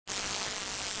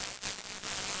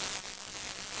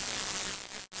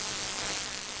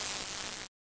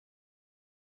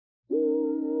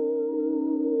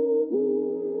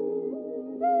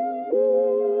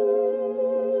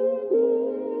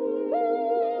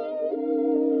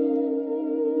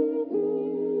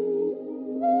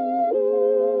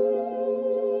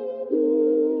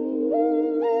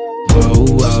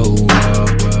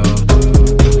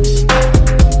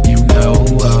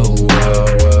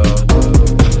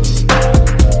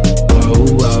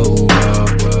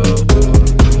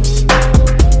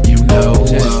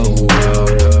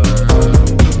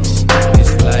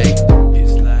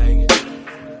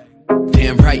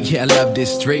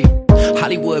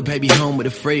hood, baby, home with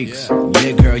the freaks.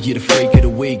 Yeah, girl, you the freak of the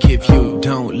week. If you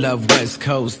don't love West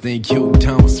Coast, then you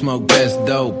don't smoke best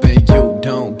dope, and you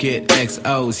don't get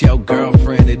XOs. Your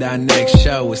girlfriend at our next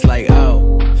show, it's like,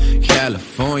 oh,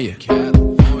 California,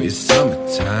 it's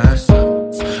summertime.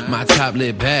 My top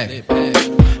lit back,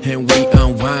 and we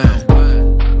unwind,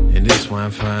 and this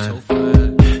wine fine.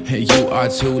 And you are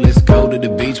too, let's go to the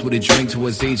beach with a drink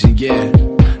towards each, and yeah,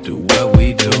 do what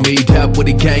we do. Meet up with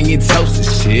the gang and toast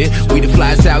this shit. We the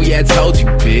flies out, yeah, I told you,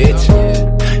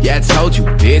 bitch. Yeah, I told you,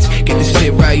 bitch. Get this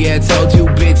shit right, yeah, I told you,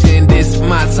 bitch. And this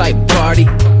my type of party.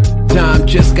 Dom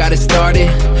just got it started.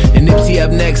 And Nipsey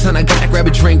up next, and I gotta grab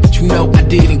a drink, but you know I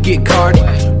didn't get carded.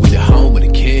 We the home of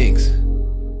the kings.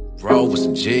 Roll with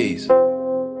some G's.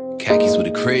 Khakis with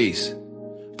a crease.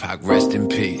 Pac, rest in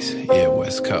peace, yeah,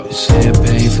 West Coast.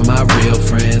 Champagne for my real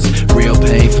friends, real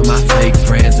pain for my fake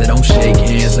friends that don't shake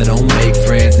hands, that don't make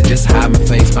friends, that just hide my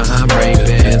face behind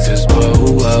Ray-Bans. Just whoa,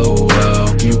 whoa,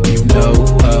 whoa, you know,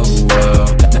 whoa, whoa.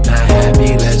 Not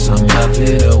happy, let's I'm up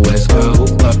in the West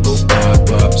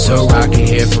Coast. So rockin'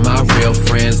 here for my real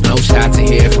friends, no shots in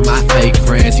here for my fake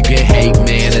friends. You can hate,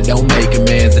 man, I don't make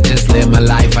amends, I just live my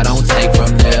life, I don't take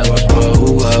from them. Whoa,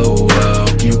 whoa, whoa,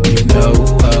 you know,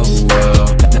 whoa, whoa.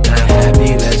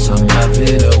 Happy, let's I'm up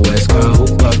in the West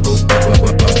Coast.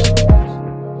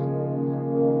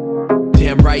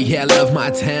 Damn right, yeah, I love my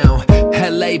town.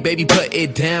 LA, baby, put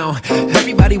it down.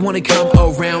 Everybody wanna come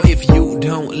around. If you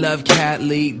don't love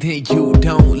Cali, then you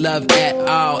don't love at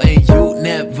all. And you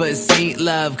never seen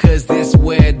love, cause this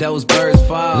where those birds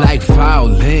fall. Like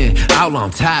falling out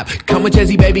on top. Come with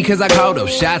Jesse, baby, cause I call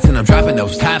those shots. And I'm dropping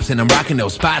those tops, and I'm rocking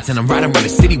those spots. And I'm riding around the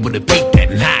city with a beat that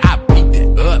night. I beat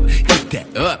that up, hit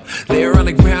that up. Lay her on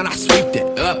the ground, I sweep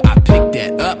that up. I pick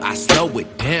that up, I slow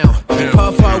it down.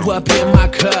 Puff up in my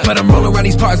cup. But I'm rolling around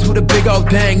these parts with a big old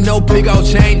thing. No big old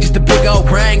chain, just a big old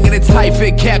ring. And a tight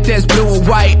fit cap that's blue and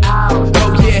white.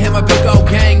 Oh yeah, and my big old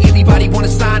gang. Anybody wanna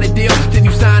sign a deal? Then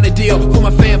you sign a deal with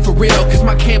my fan for real. Cause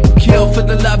my camp will kill for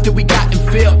the love that we got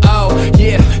and feel. Oh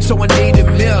yeah, so I need a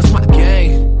meal. It's my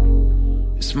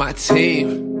gang, it's my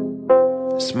team,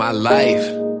 it's my life,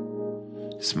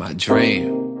 it's my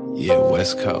dream. Yeah,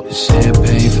 West Coast.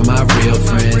 Champagne for my real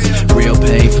friends, real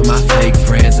pain for my fake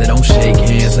friends that don't shake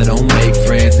hands, that don't make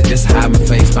friends, that just hide my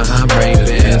face behind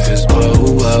Ray-Bans. Just whoa,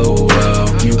 whoa, whoa,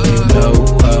 you